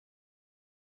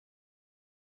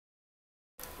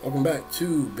Welcome back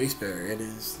to Blissfully. It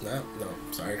is not. No,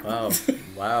 sorry.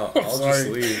 Wow. I'll just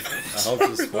leave. I'll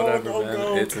just whatever, man.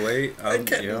 Go. It's late. I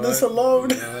can't do this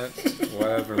alone. You know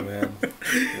whatever, man.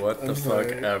 What the fuck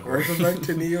ever. Welcome back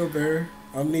to NeyoBear.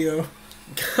 I'm Neo.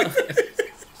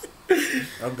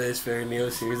 I'm Blissfully. Neo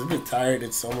series. I'm a bit tired.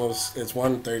 It's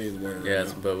 1:30 in the morning.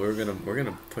 Yes, but we're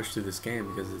gonna push through this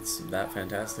game because it's that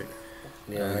fantastic.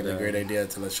 Yeah, I had a great idea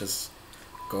to let's just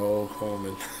go home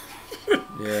and.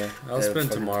 Yeah, I'll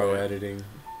spend tomorrow editing.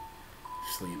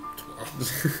 Sleep tomorrow.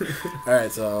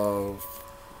 Alright, so.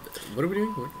 What are we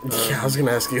doing? I was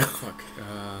gonna ask you. Fuck.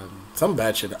 Some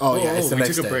bad shit. It's the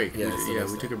next day. We took a break. Yeah,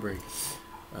 we took a break.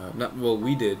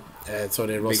 We did. And so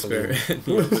did Russell.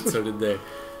 So did they.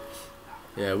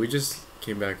 Yeah, we just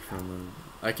came back from.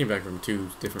 I came back from 2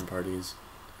 different parties.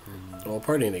 Well,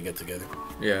 partying to get together.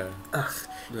 Yeah. Ugh.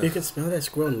 You can smell that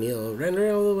squirrel, Neil. Ran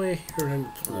right all the way here.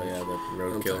 Oh yeah, that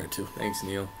roadkill too. Thanks,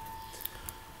 Neil.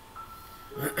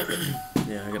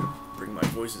 Yeah, I gotta bring my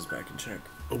voices back in check.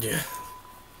 Yeah.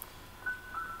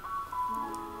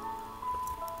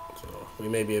 So we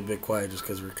may be a bit quiet just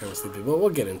because we're kind of sleepy, but we'll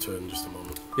get into it in just a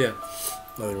moment. Yeah.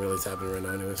 Nothing really is happening right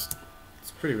now, anyways.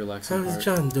 It's pretty relaxing. How's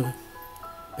John doing?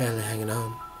 Barely hanging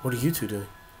on. What are you two doing?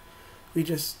 We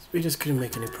just couldn't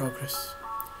make any progress.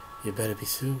 You better be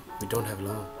soon. We don't have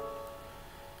long.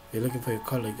 You're looking for your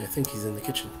colleague. I think he's in the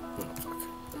kitchen. Oh, fuck.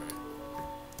 Alright.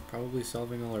 Probably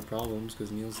solving all our problems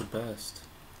because Neil's the best.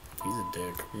 He's a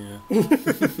dick. Yeah.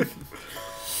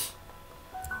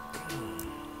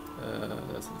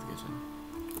 That's in the kitchen.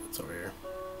 It's over here.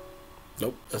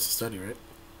 Nope. That's the study, right?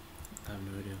 I have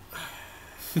no idea.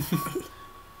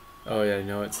 Oh, yeah, I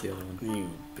know it's the other one. You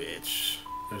bitch.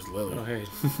 There's Lily. Oh, hey.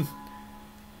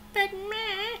 But meh,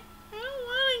 I don't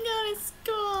want to go to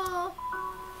school.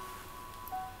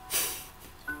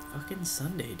 Fucking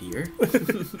Sunday, dear.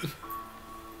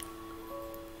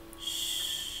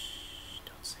 Shh.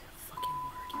 Don't say a fucking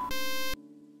word.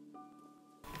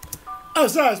 Oh,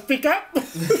 sorry, speak up!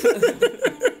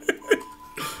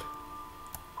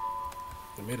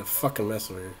 They made a fucking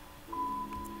mess over here.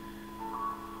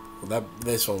 Well,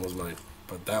 this one was mine,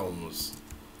 but that one was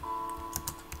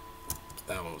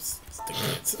the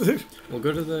kids. We'll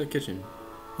go to the kitchen.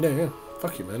 Yeah.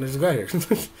 Fuck you, man. I just got here.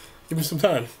 Give me some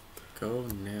time. Go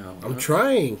now. I'm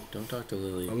trying. Don't talk to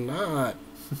Lily. I'm not.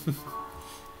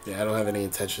 Yeah, I don't have any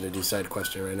intention to do side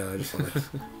question right now. I just want to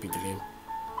beat the game.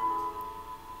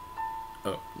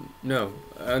 Oh, no.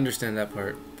 I understand that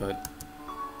part, but...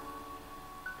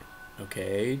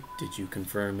 Okay, did you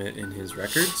confirm it in his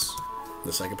records?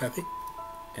 The psychopathy?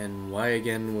 And why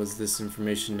again was this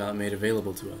information not made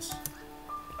available to us?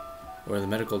 Or the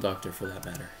medical doctor, for that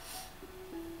matter.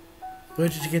 Where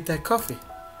did you get that coffee?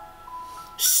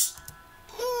 Shh!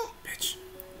 Bitch.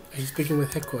 Are you speaking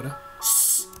with headquarters?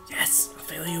 Shh! Yes! I'll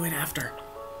fill you in after.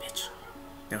 Bitch.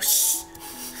 No, shh!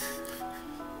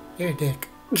 You're a dick.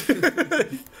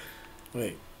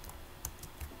 Wait.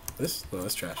 This? No,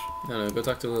 that's trash. No, go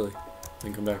talk to Lily.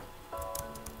 Then come back.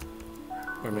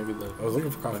 Or maybe the... I was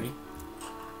looking for coffee.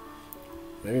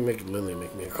 Maybe make Lily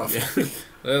make me a coffee. Yeah.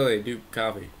 Lily, do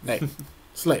coffee. Hey,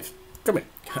 slave, come here.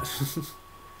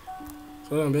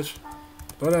 Slow down, bitch.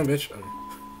 Slow down, bitch. Okay.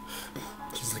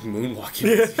 She's like moonwalking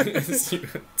as you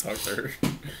talk to her.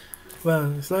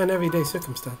 Well, it's not an everyday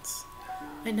circumstance.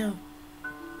 I know,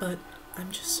 but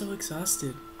I'm just so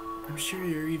exhausted. I'm sure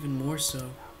you're even more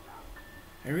so.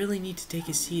 I really need to take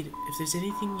a seat. If there's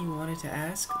anything you wanted to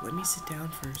ask, let me sit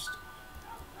down first.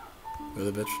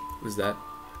 Really, bitch? Was that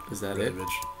Really, it?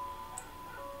 bitch?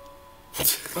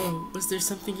 Oh, was there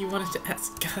something you wanted to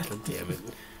ask? God damn it.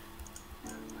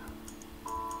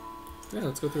 Yeah,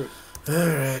 let's go through it.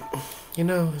 Alright. You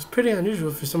know, it's pretty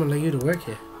unusual for someone like you to work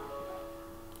here.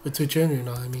 With 2 children and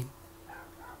all, I mean.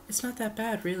 It's not that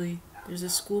bad, really. There's a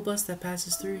school bus that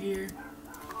passes through here.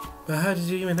 But how did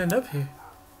you even end up here?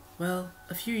 Well,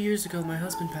 a few years ago, my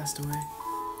husband passed away.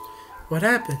 What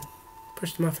happened?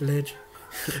 Pushed him off a ledge.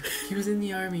 He was in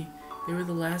the army. They were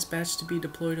the last batch to be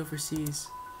deployed overseas.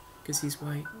 Because he's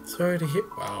white. Sorry to hear.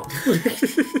 Wow.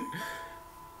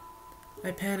 I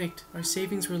panicked. Our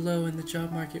savings were low and the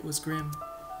job market was grim.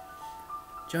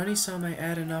 Johnny saw my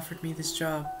ad and offered me this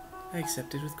job. I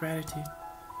accepted with gratitude.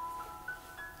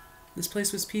 This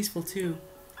place was peaceful too.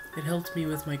 It helped me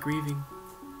with my grieving.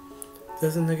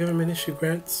 Doesn't the government issue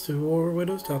grants to war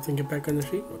widows to help them get back on their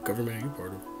feet? What government are you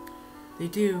part of? They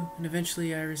do, and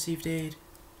eventually I received aid.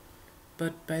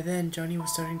 But by then, Johnny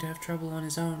was starting to have trouble on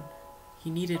his own. He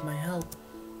needed my help.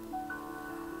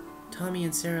 Tommy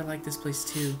and Sarah liked this place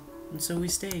too, and so we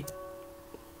stayed.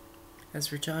 As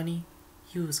for Johnny,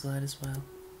 he was glad as well.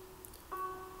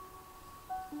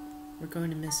 We're going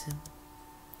to miss him.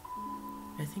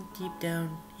 I think deep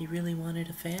down he really wanted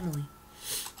a family.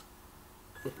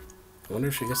 I wonder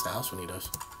if she gets the house when he does.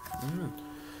 I don't know.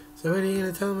 So what are you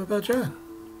going to tell him about John?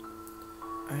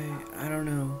 I don't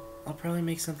know. I'll probably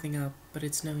make something up, but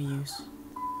it's no use.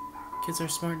 Kids are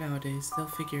smart nowadays. They'll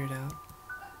figure it out.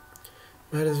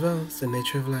 Might as well. It's the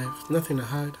nature of life. Nothing to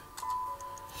hide.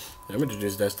 I'm going to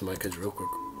introduce that to my kids real quick.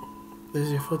 This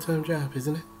is your full-time job,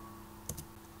 isn't it?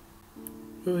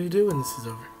 What will you do when this is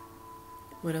over?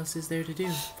 What else is there to do?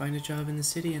 Find a job in the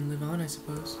city and live on, I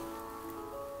suppose.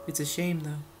 It's a shame,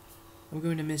 though. I'm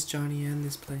going to miss Johnny and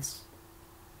this place.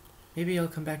 Maybe I'll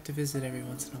come back to visit every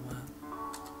once in a while.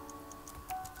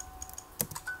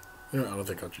 I don't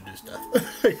think I'll introduce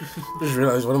that. Just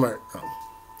realized, what am I...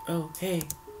 Oh, hey.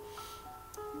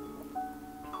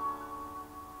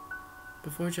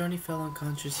 Before Johnny fell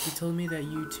unconscious, he told me that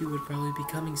you two would probably be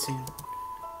coming soon.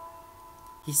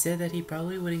 He said that he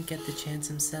probably wouldn't get the chance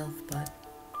himself, but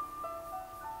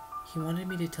he wanted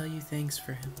me to tell you thanks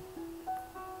for him.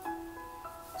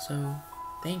 So,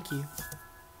 thank you.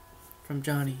 From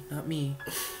Johnny, not me.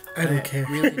 I don't care.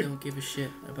 I really don't give a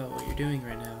shit about what you're doing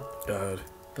right now. God.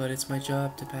 But it's my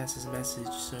job to pass his message,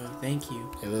 so thank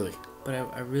you. Hey, Lily. But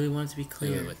I really want it to be Hey,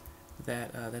 clear Lily.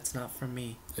 that that's not from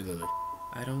me. Hey, Lily.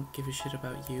 I don't give a shit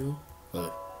about you Lily.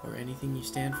 or anything you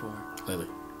stand for. Lily.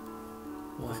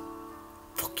 What?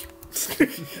 Fuck you.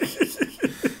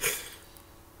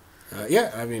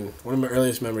 Yeah, I mean, one of my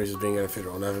earliest memories is being at a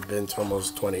funeral, and I've been to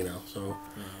almost 20 now, so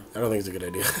I don't think it's a good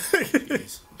idea.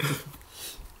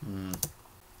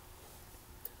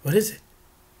 What is it?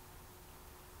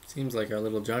 Seems like our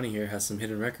little Johnny here has some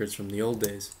hidden records from the old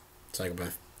days.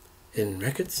 Psychopath. Hidden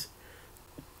records?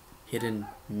 Hidden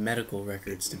medical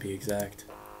records, to be exact.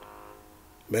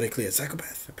 Medically a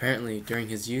psychopath? Apparently, during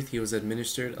his youth, he was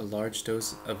administered a large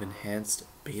dose of enhanced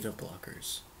beta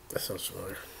blockers. That sounds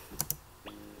familiar.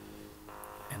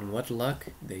 And what luck,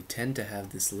 they tend to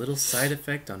have this little side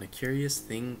effect on a curious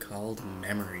thing called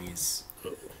memories.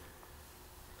 Oh,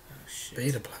 shit.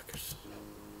 beta blockers.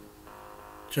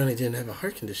 Johnny didn't have a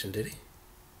heart condition, did he?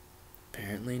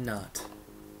 Apparently not.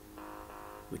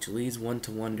 Which leads one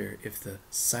to wonder if the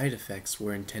side effects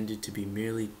were intended to be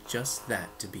merely just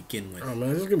that to begin with. Oh man,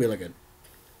 this is gonna be like a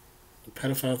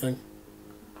pedophile thing.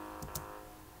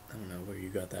 I don't know where you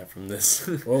got that from this.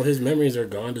 Well, his memories are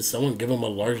gone. Did someone give him a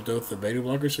large dose of beta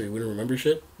blocker so he wouldn't remember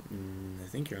shit? I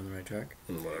think you're on the right track.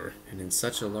 Whatever. And in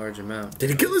such a large amount. Did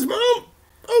he kill his mom?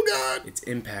 Oh god! Its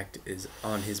impact is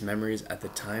on his memories at the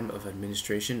time of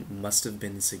administration must have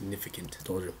been significant.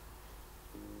 Told you.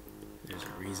 There's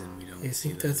a reason we don't You see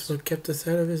think those. that's what kept us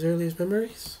out of his earliest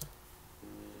memories?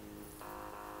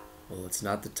 Well, it's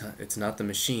not the it's not the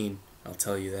machine, I'll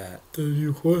tell you that. Tell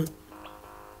you what?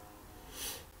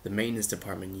 The maintenance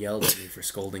department yelled at me for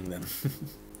scolding them.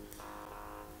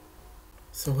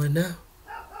 So what now?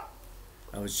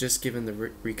 I was just given the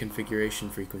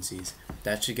reconfiguration frequencies.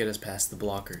 That should get us past the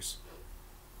blockers.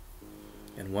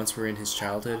 And once we're in his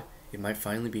childhood, it might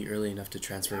finally be early enough to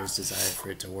transfer his desire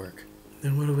for it to work.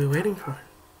 Then what are we waiting for?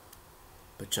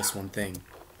 But just one thing.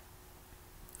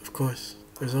 Of course,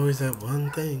 there's always that one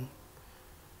thing.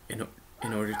 In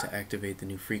order to activate the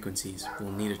new frequencies,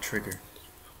 we'll need a trigger.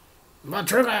 My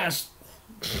triggers!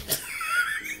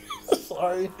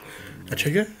 Sorry. A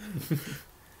trigger?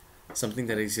 Something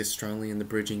that exists strongly in the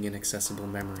bridging inaccessible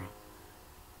memory.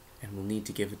 And we'll need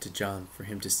to give it to John for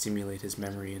him to stimulate his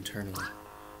memory internally.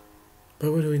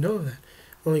 But what do we know of that?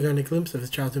 We only got a glimpse of his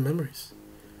childhood memories.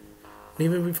 And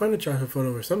even if we find a childhood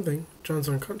photo or something, John's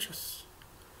unconscious.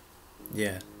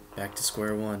 Yeah, back to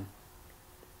square one.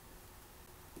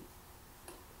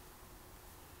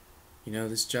 You know,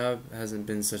 this job hasn't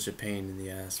been such a pain in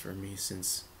the ass for me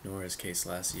since Nora's case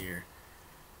last year.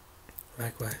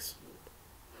 Likewise.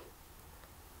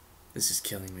 This is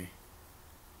killing me.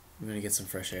 I'm gonna get some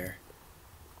fresh air.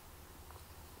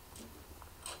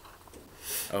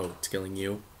 Oh, it's killing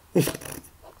you?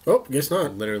 Oh, guess not.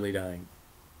 I'm literally dying.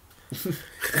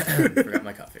 Forgot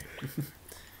my coffee.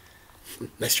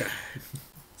 Nice try.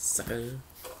 Sucker.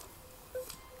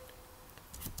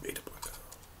 Beta blocker.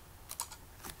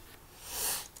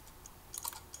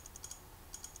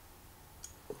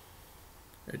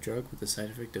 A drug with the side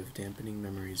effect of dampening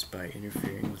memories by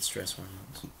interfering with stress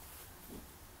hormones.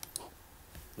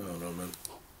 I don't know, man.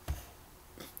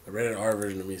 The rated R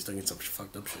version of me is thinking some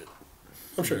fucked up shit.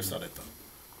 I'm sure it's not it, though.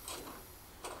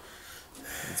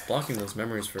 It's blocking those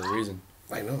memories for a reason.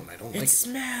 I know, and I don't like It it.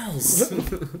 smells!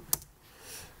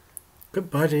 Good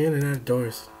barging in and out of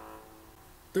doors.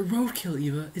 The roadkill,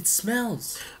 Eva. It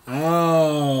smells!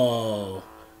 Oh.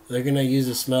 They're gonna use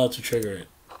the smell to trigger it.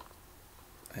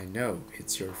 I know.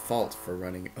 It's your fault for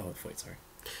running... Oh, wait, sorry.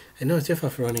 I know it's your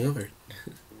fault for running over.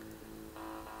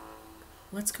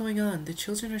 What's going on? The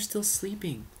children are still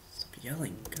sleeping. Stop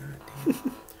yelling. God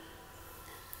damn.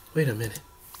 Wait a minute.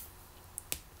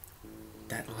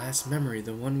 That last memory,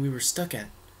 the one we were stuck at.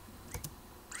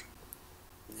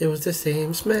 It was the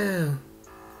same smell.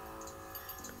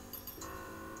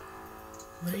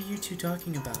 What are you two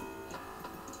talking about?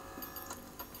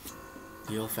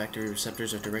 The olfactory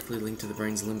receptors are directly linked to the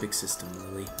brain's limbic system,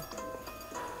 Lily.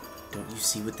 Don't you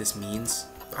see what this means?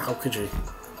 How could you?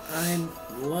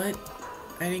 What?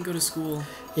 I didn't go to school.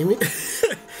 You mean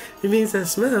it means that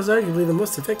smell is arguably the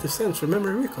most effective sense for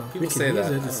memory recall. People say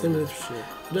that. Shit.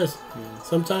 It does. Yeah.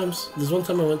 Sometimes, there's one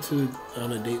time I went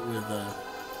on a date with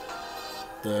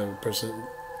the person.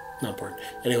 Not important.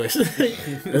 Anyways,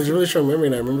 it was a really strong memory,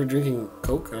 and I remember drinking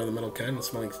Coke out of the metal can and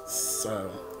smelling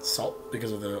salt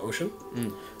because of the ocean.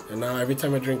 Mm. And now every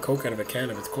time I drink Coke out of a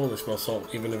can, if it's cold, I smell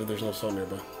salt, even if there's no salt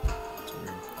nearby. It's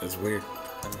weird. That's weird.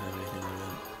 I don't have anything like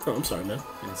that. Oh, I'm sorry, man.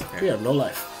 It's okay. We have no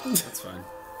life. That's fine.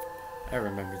 I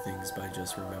remember things by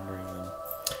just remembering them.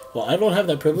 Well, I don't have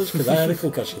that privilege because I had a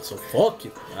concussion, so fuck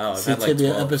you. Wow, I've See had like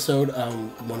Tibia 12. episode,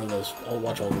 one of those. I'll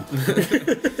watch all of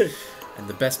them. And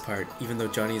the best part, even though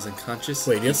Johnny is unconscious,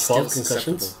 Wait, you have he's 12 still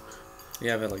concussions? susceptible.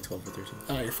 Yeah, I've had like 12 or 13.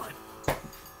 Oh, you're fine.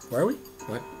 Where are we?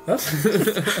 What? Huh?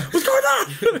 What's going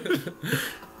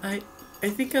on? I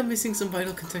think I'm missing some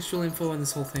vital contextual info on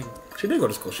this whole thing. She did go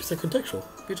to school. She said contextual.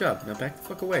 Good job. Now back the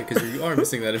fuck away, because you are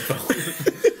missing that info.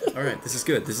 Alright, this is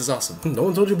good. This is awesome. No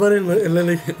one told you about it,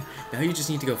 Lily. Now you just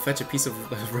need to go fetch a piece of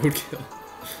roadkill.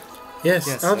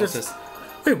 Yes, I'll just...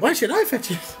 Wait, why should I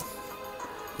fetch it?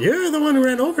 You're the one who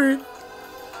ran over it.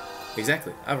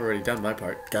 Exactly. I've already done my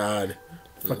part. God.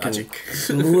 Fucking Logic.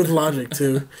 Smooth logic,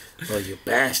 too. Oh, you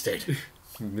bastard.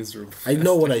 Miserable. I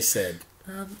know what I said.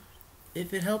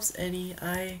 If it helps any,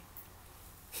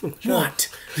 What?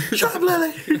 Shut up,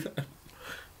 Lily.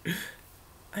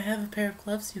 I have a pair of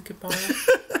gloves you could borrow.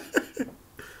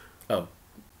 Oh.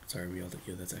 Sorry, we yelled at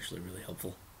you. That's actually really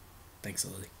helpful. Thanks,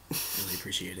 Lily. Really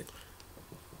appreciate it.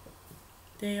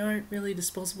 They aren't really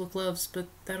disposable gloves, but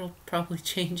that'll probably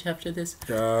change after this.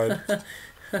 God.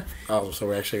 Oh, so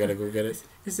we actually gotta go get it?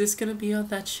 Is this gonna be on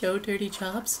that show, Dirty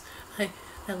Jobs? I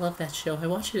love that show. I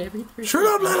watch it every Thursday. Shut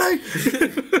up, Lily!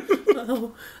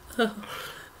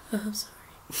 I'm sorry.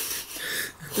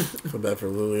 Feel bad for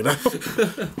Lily now.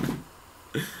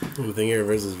 The thing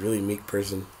here is this really meek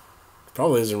person.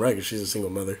 Probably isn't right because she's a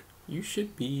single mother. You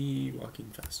should be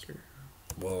walking faster.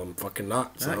 Well, I'm fucking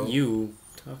not. Not you.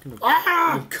 Talking about...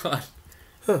 Ah! Oh, God.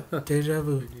 Huh. Deja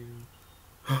vu.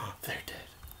 They're dead.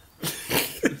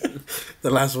 The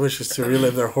last wish is to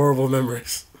relive their horrible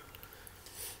memories.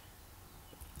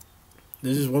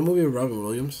 There's this one movie with Robin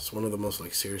Williams. It's one of the most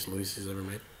like serious movies he's ever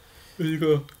made. There you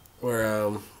go.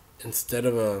 Where instead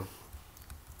of a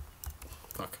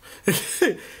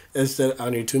instead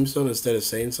on your tombstone, instead of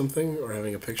saying something or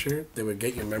having a picture, they would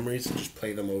get your memories and just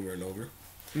play them over and over.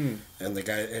 Mm. And the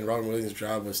guy and Robin Williams'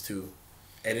 job was to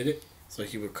edit it, so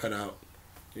he would cut out,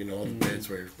 all the bits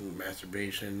where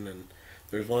masturbation, and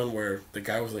there's one where the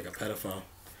guy was like a pedophile,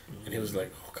 and he was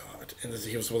like, oh God, and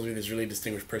he was supposed to be this really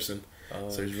distinguished person,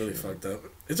 so he's really fucked up.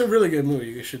 It's a really good movie.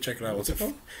 You should check it out. What's it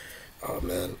called? Oh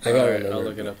man, I gotta remember. I'll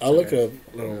look it up. I'll look it up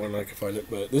when I can find it.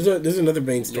 But there's another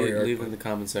Bane story. Leave in the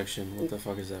comment section. What the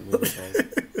fuck is that movie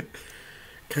called?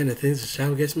 Kind of things the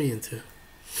child gets me into.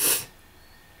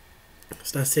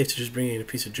 It's not safe to just bring in a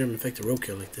piece of germ-infected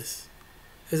roadkill like this.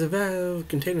 There's a valve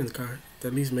container in the car that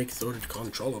at least makes the order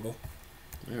controllable.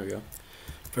 There we go.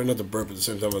 Try not to burp at the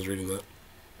same time I was reading that.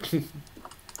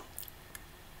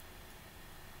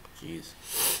 Jeez.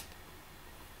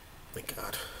 Thank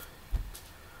God.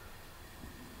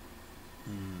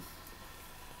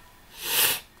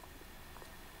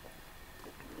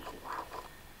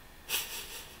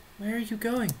 Where are you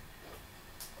going?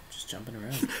 Just jumping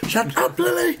around. Shut up,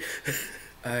 Lily!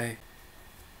 I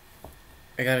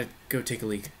gotta go take a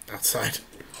leak. Outside.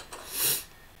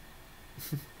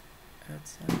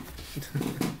 Outside.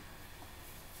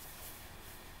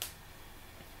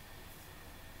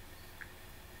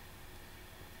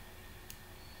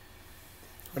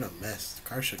 What a mess. The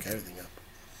car shook everything up.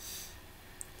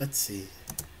 Let's see.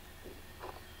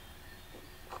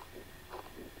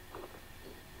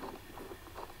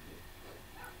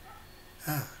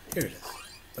 Ah, here it is.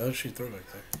 Oh, she throw it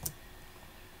back there.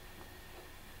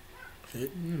 See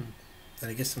it? Mm. Then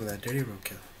I get some of that dirty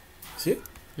roadkill. See it?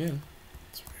 Yeah.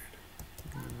 It's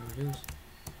weird. There it is.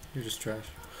 You're just trash.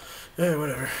 Yeah,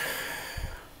 whatever.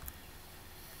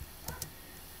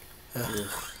 Ugh.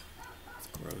 It's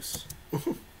gross.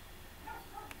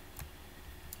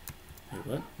 Wait,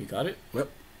 what? You got it? Yep.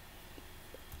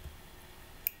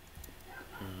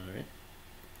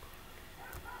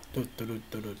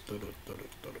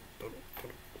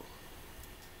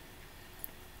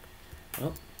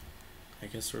 Well, I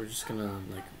guess we're just gonna,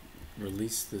 like,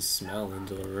 release this smell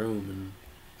into the room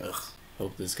and Ugh.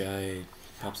 hope this guy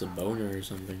pops a boner or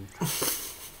something.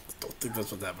 Don't think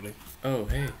that's what's happening. Oh,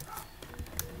 hey.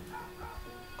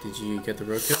 Did you get the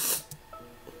roadkill?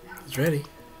 It's ready.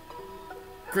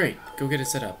 Great. Go get it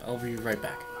set up. I'll be right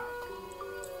back.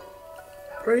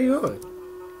 Where are you going?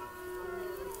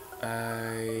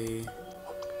 I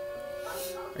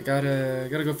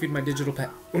gotta go feed my digital pet.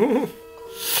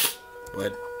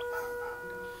 What?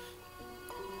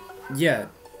 Yeah,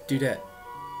 do that.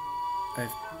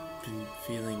 I've been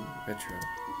feeling retro.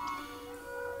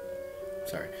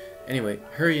 Sorry. Anyway,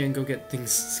 hurry and go get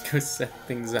things, go set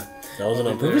things up. That wasn't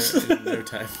on I'll be purpose? there in no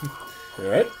time. You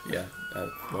alright? Yeah.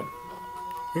 What?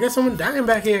 We got someone dying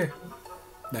back here.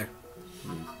 There.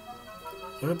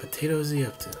 What a potato is he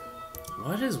up to?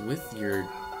 What is with your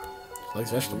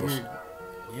Likes vegetables. weird...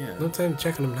 Yeah. No time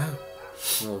checking them now.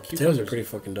 Well, Potatoes are pretty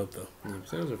fucking dope though. Yeah,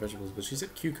 potatoes are vegetables, but she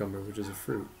said cucumber, which is a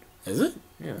fruit. Is it?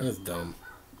 Yeah. That's dumb.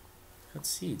 That's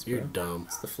seeds, bro. You're dumb.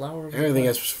 It's the flower of Everything the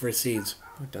has for seeds.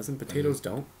 Oh, doesn't potatoes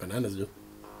don't? Bananas do.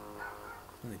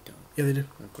 No, they don't. Yeah, they do.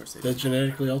 Of course they They're do.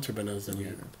 genetically altered bananas that we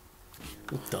Yeah. eat.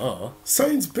 Well, duh.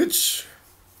 Science, bitch!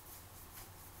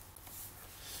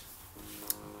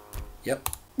 Yep.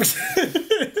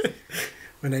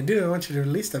 When I do, I want you to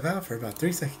release the valve for about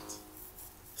 3 seconds.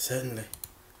 Certainly.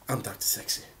 I'm Dr.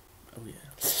 Sexy. Oh, yeah.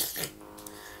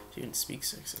 She didn't speak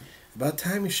sexy. About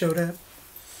time you showed up.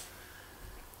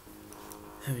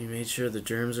 Have you made sure the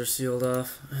germs are sealed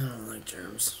off? I don't like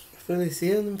germs. Fully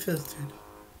sealed and filtered.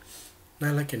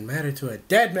 Not like it mattered to a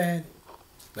dead man.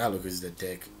 Now look who's the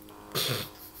dick. You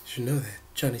should know that.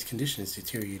 Johnny's condition is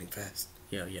deteriorating fast.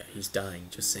 Yeah, he's dying.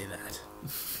 Just say that.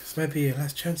 This might be your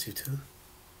last chance, you two.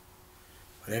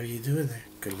 Whatever you do in there,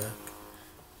 good luck.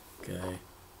 Okay.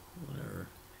 Whatever.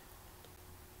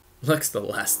 Luck's the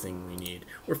last thing we need.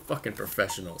 We're fucking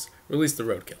professionals. Release the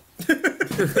roadkill.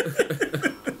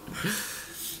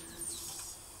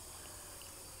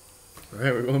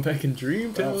 Alright, we're going back in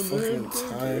Dreamtown. Oh, fucking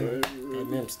man. time.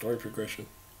 Goddamn story progression.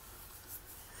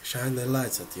 Shine the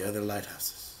lights at the other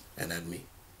lighthouses. And at me.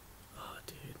 Oh,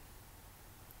 dude.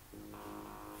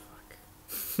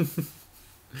 Fuck.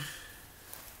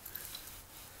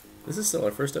 This is still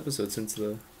our first episode since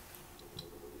the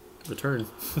return.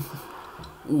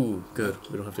 Ooh, good.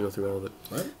 We don't have to go through all of it.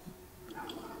 What?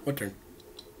 What turn?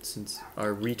 Since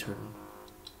our return.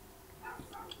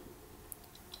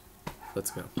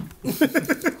 Let's go.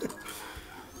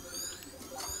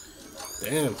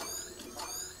 Damn.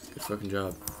 Good fucking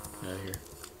job. Out of here.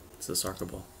 It's the soccer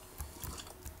ball.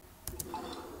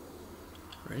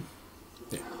 Right?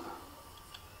 Yeah.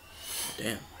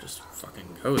 Damn, just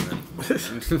fucking go then.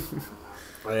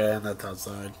 Oh yeah, and that's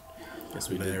outside. Guess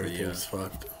we But did everything's the,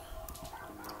 fucked.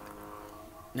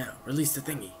 Now, release the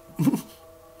thingy.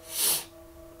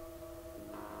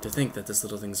 To think that this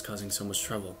little thing's causing so much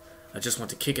trouble. I just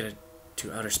want to kick it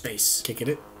to outer space. Kicking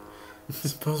it. I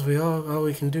suppose all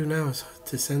we can do now is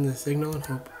to send the signal and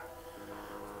hope.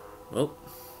 Well,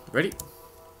 ready?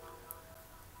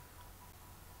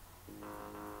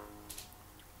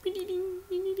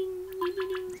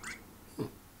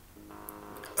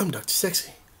 I'm Dr.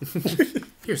 Sexy.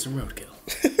 Here's some roadkill.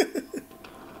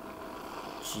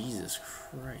 Jesus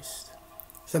Christ.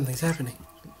 Something's happening.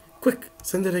 Quick,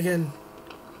 send it again.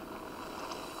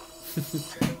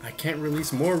 I can't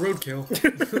release more roadkill.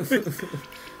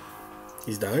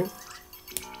 He's dying?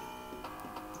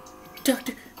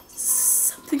 Doctor,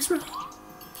 something's wrong.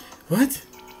 What?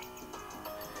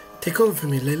 Take over for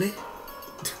me, Lily.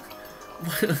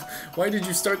 Why did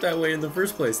you start that way in the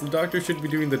first place? The doctor should be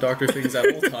doing the doctor things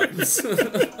at all times.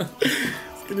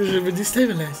 Condition will be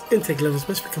destabilized. Intake levels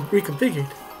must become reconfigured.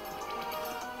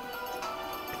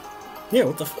 Yeah,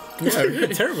 what the fuck? Yeah, You're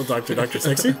a terrible doctor, Dr.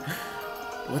 Sexy.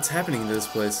 What's happening to this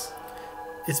place?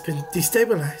 It's been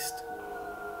destabilized.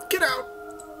 Get out!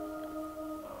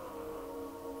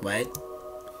 What?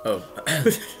 Oh.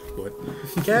 What?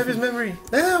 Get out of his memory.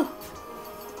 Now!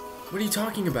 What are you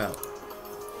talking about?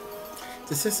 If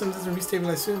the system doesn't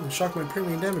restabilize soon, the shock might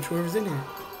permanently damage whoever's in here.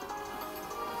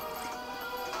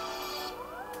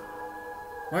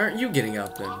 Why aren't you getting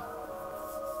out then?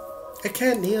 I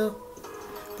can't, Neo.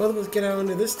 Both of us get out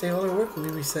under this day, all our work will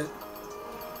be reset.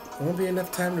 There won't be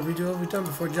enough time to redo what we've done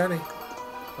before Johnny.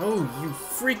 Oh, you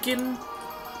freaking...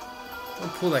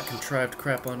 Don't pull that contrived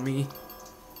crap on me.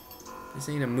 This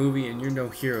ain't a movie and you're no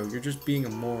hero. You're just being a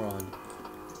moron.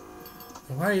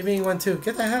 Why are you being one too?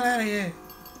 Get the hell out of here.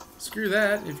 Screw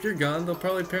that. If you're gone, they'll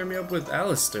probably pair me up with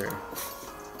Alistair.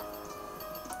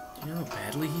 Do you know how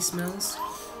badly he smells?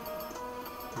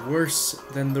 Worse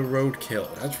than the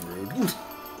roadkill. That's rude.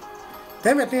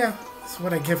 Damn it, Neo. This is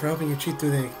what I get for helping you cheat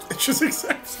through the extras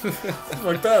exams.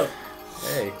 Fucked up.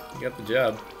 Hey, you got the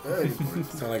job.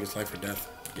 It's not like it's life or death.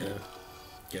 Get it?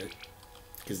 Get it?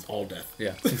 Because it's all death.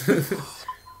 Yeah.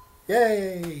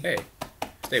 Yay! Hey,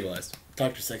 stabilized.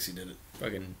 Dr. Sexy did it.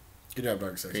 Fucking Good job,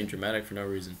 Dr. Sexy. being dramatic for no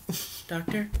reason.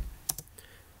 Doctor,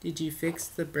 did you fix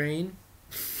the brain?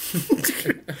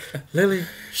 Lily,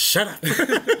 shut up.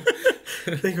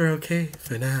 I think we're okay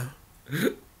for now.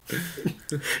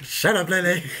 Shut up,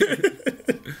 Lily.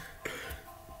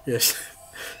 Yes.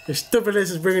 Your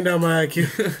stupidness is bringing down my IQ.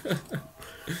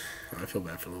 I feel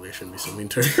bad for Lily. I shouldn't be so mean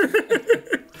to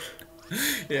her.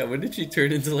 Yeah, when did she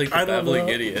turn into like the babbling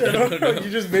idiot? I don't know. You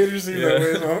just made her seem that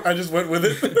way, so I just went with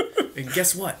it. And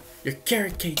guess what? Your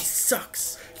carrot cake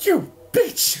sucks. You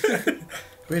bitch!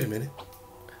 Wait a minute.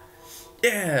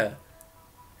 Yeah.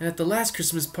 And at the last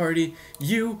Christmas party,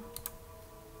 you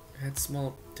had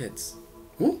small tits.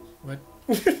 Who? What?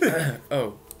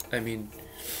 Oh, I mean,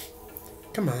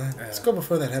 Come on. Let's go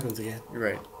before that happens again. you're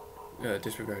right.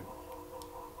 Disregard.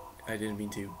 I didn't mean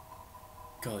to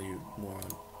call you moron.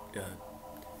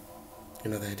 You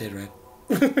know that I did,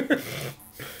 right?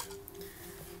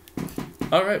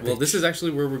 All right. Well, this is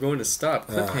actually where we're going to stop.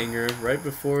 Cliffhanger right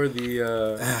before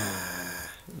the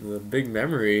big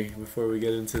memory. Before we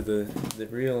get into the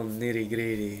real nitty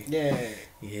gritty. Yeah.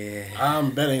 Yeah.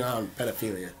 I'm betting on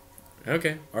pedophilia.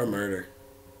 Okay. Or murder.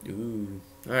 Ooh.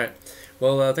 All right.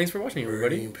 Well, thanks for watching,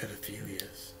 everybody. Murdering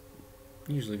pedophilias.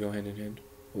 Usually go hand in hand.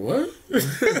 What?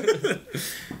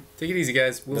 Take it easy,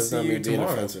 guys. We'll That's see not you me being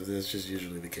tomorrow. offensive. That's just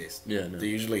usually the case. Yeah, no. They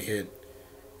usually hit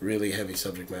really heavy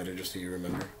subject matter just so you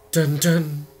remember. Dun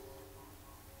dun.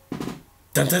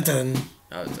 Dun dun dun.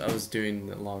 I was doing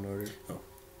the Law and Order.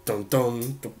 Dun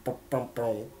dun.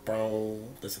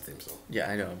 That's the theme song. Yeah,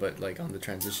 I know, but like on the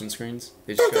transition screens,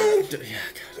 they just go. Yeah,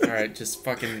 God. All right, just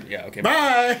fucking yeah. Okay.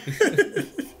 Bye.